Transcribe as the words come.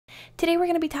Today we're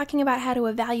going to be talking about how to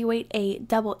evaluate a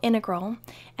double integral,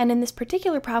 and in this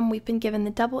particular problem we've been given the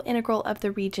double integral of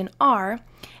the region R,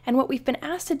 and what we've been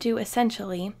asked to do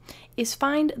essentially is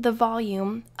find the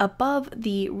volume above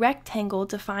the rectangle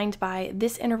defined by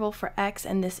this interval for x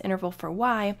and this interval for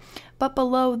y, but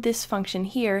below this function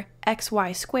here,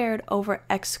 xy squared over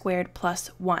x squared plus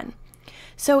 1.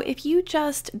 So if you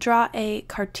just draw a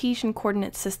Cartesian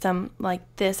coordinate system like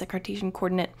this, a Cartesian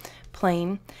coordinate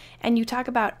plane, and you talk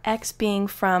about x being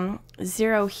from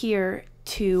 0 here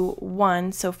to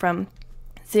 1, so from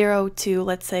 0 to,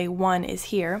 let's say, 1 is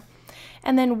here,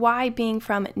 and then y being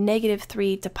from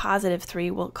 -3 to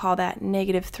 +3, we'll call that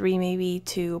 -3 maybe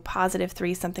to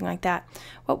 +3, something like that.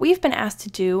 What we've been asked to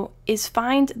do is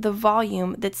find the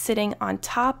volume that's sitting on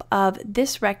top of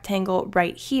this rectangle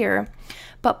right here,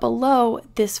 but below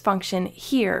this function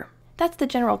here. That's the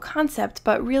general concept,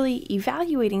 but really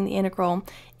evaluating the integral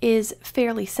is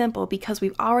fairly simple because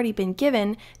we've already been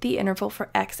given the interval for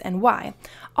x and y.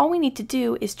 All we need to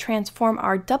do is transform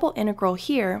our double integral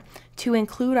here to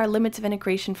include our limits of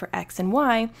integration for x and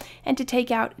y, and to take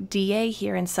out dA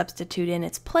here and substitute in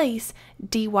its place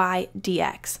dy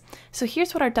dx. So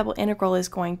here's what our double integral is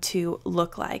going to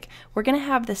look like. We're going to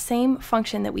have the same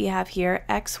function that we have here,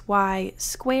 xy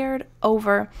squared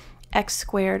over x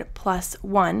squared plus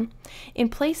 1. In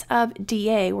place of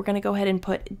dA, we're going to go ahead and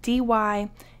put dy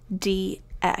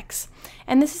dx.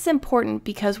 And this is important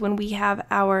because when we have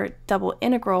our double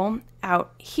integral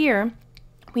out here,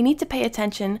 we need to pay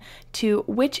attention to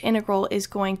which integral is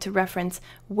going to reference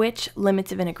which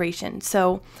limits of integration.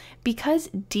 So because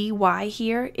dy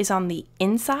here is on the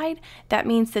inside, that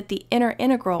means that the inner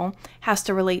integral has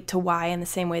to relate to y in the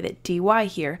same way that dy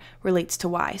here relates to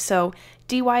y. So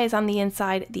dy is on the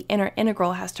inside, the inner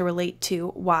integral has to relate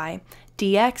to y.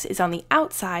 dx is on the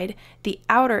outside, the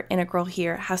outer integral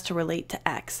here has to relate to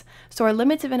x. So our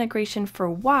limits of integration for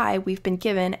y, we've been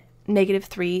given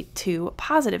 -3 to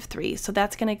 +3. So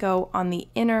that's going to go on the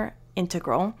inner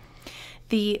integral.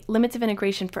 The limits of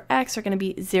integration for x are going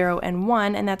to be 0 and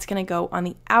 1, and that's going to go on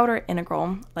the outer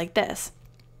integral like this.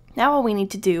 Now all we need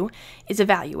to do is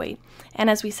evaluate. And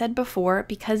as we said before,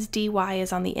 because dy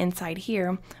is on the inside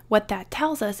here, what that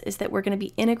tells us is that we're going to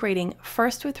be integrating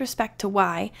first with respect to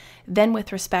y, then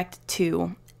with respect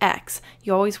to x.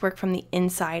 You always work from the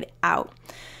inside out.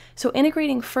 So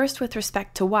integrating first with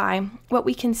respect to y, what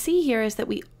we can see here is that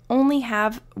we only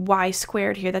have y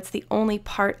squared here. That's the only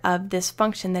part of this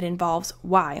function that involves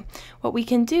y. What we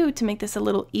can do to make this a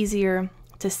little easier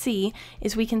to see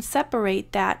is we can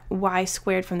separate that y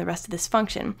squared from the rest of this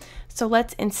function. So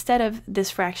let's, instead of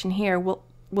this fraction here,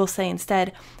 we'll say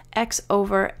instead x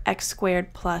over x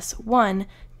squared plus 1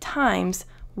 times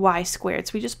y squared.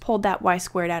 So we just pulled that y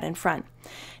squared out in front.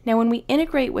 Now when we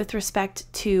integrate with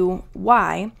respect to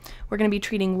y, we're going to be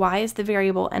treating y as the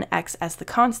variable and x as the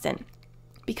constant.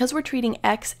 Because we're treating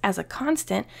x as a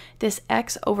constant, this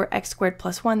x over x squared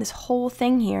plus 1, this whole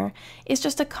thing here, is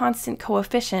just a constant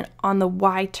coefficient on the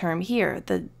y term here,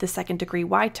 the second degree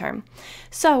y term.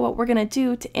 So what we're going to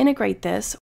do to integrate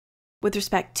this with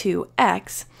respect to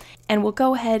x, and we'll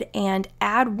go ahead and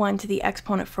add 1 to the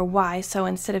exponent for y, so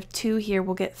instead of 2 here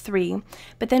we'll get 3,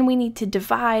 but then we need to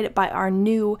divide by our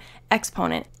new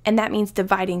exponent, and that means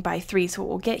dividing by 3, so what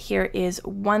we'll get here is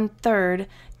 1/3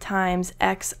 times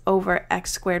x over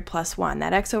x squared plus 1.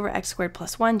 That x over x squared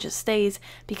plus 1 just stays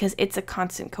because it's a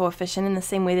constant coefficient in the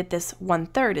same way that this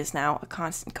 1/3 is now a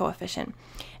constant coefficient.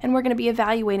 And we're going to be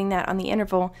evaluating that on the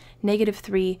interval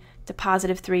 -3 to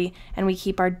 +3, and we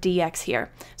keep our dx here.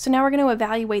 So now we're going to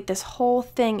evaluate this whole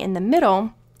thing in the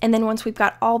middle, and then once we've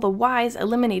got all the y's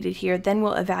eliminated here, then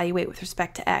we'll evaluate with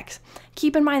respect to x.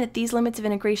 Keep in mind that these limits of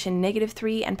integration,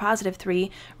 -3 and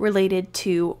 +3, related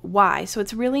to y. So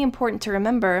it's really important to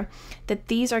remember that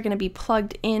these are going to be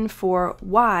plugged in for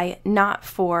y, not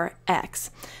for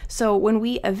x. So when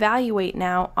we evaluate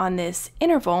now on this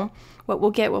interval, what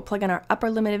we'll get, we'll plug in our upper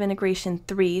limit of integration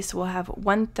 3, so we'll have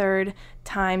 1/3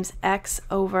 times x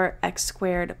over x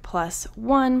squared plus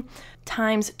 1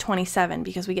 times 27,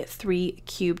 because we get 3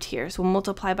 cubed here, so we'll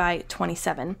multiply by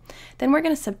 27. Then we're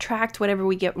going to subtract whatever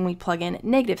we get when we plug in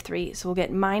 -3, so we'll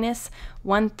get minus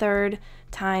 1/3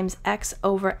 times x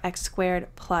over x squared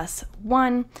plus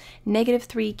 1.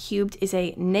 -3 cubed is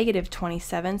a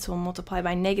 -27, so we'll multiply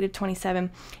by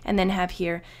 -27, and then have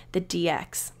here the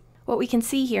dx. What we can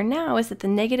see here now is that the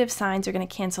negative signs are going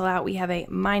to cancel out. We have a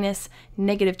minus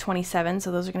 -27,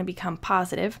 so those are going to become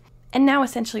positive. And now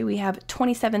essentially we have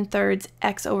 27/3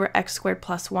 x over x squared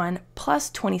plus 1 plus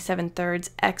 27/3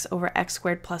 x over x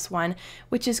squared plus 1,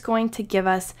 which is going to give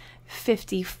us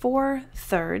 54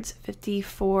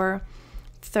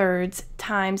 thirds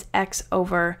times x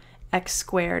over x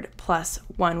squared plus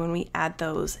 1 when we add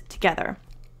those together.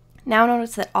 Now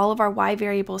notice that all of our y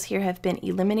variables here have been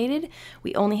eliminated.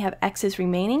 We only have x's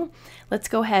remaining. Let's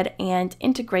go ahead and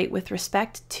integrate with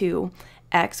respect to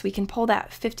x. We can pull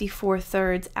that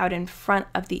 54/3 out in front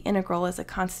of the integral as a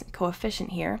constant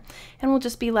coefficient here, and we'll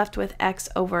just be left with x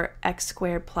over x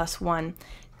squared plus 1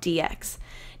 dx.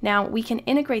 Now we can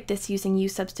integrate this using u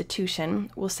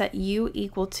substitution. We'll set u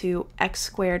equal to x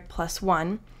squared plus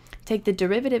 1. Take the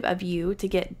derivative of u to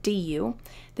get du.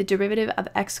 The derivative of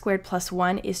x squared plus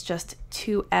 1 is just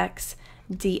 2x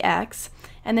dx.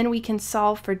 And then we can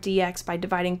solve for dx by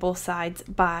dividing both sides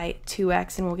by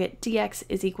 2x, and we'll get dx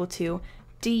is equal to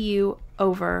du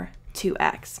over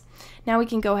 2x. Now we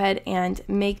can go ahead and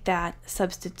make that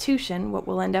substitution. What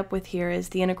we'll end up with here is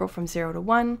the integral from 0 to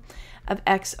 1 of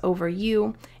x over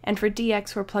u, and for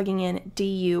dx we're plugging in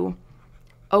du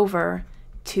over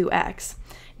 2x.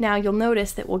 Now you'll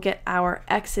notice that we'll get our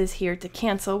x's here to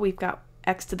cancel. We've got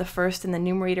x to the first in the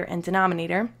numerator and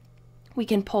denominator. We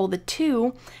can pull the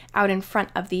 2 out in front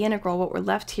of the integral. What we're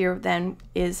left here then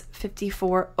is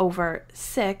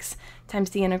 54/6 times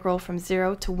the integral from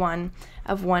 0 to 1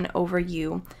 of 1 over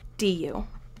u du.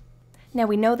 Now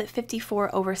we know that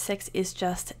 54/6 is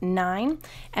just 9,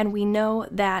 and we know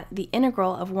that the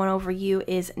integral of 1 over u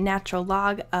is natural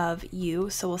log of u,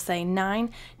 so we'll say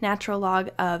 9 natural log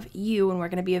of u, and we're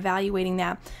going to be evaluating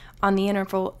that on the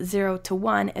interval 0 to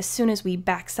 1 as soon as we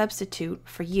back substitute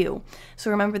for u.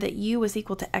 So remember that u is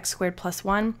equal to x squared plus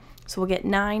 1, so we'll get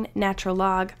 9 natural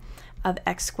log of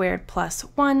x squared plus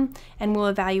 1, and we'll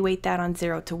evaluate that on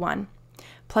 0 to 1.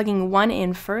 Plugging 1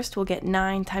 in first, we'll get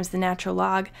 9 times the natural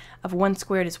log of 1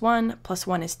 squared is 1, plus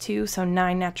 1 is 2, so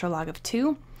 9 natural log of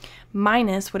 2,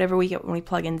 minus whatever we get when we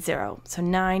plug in 0. So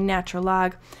 9 natural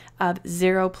log of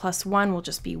 0 plus 1 will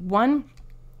just be 1.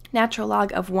 Natural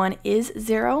log of 1 is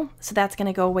 0, so that's going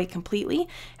to go away completely,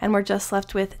 and we're just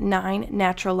left with 9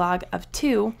 natural log of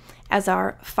 2 as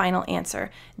our final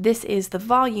answer. This is the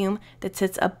volume that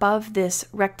sits above this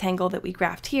rectangle that we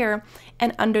graphed here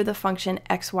and under the function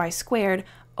xy squared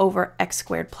over x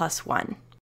squared plus 1.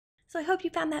 So I hope you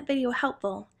found that video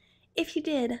helpful. If you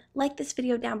did, like this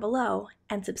video down below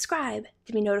and subscribe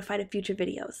to be notified of future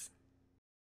videos.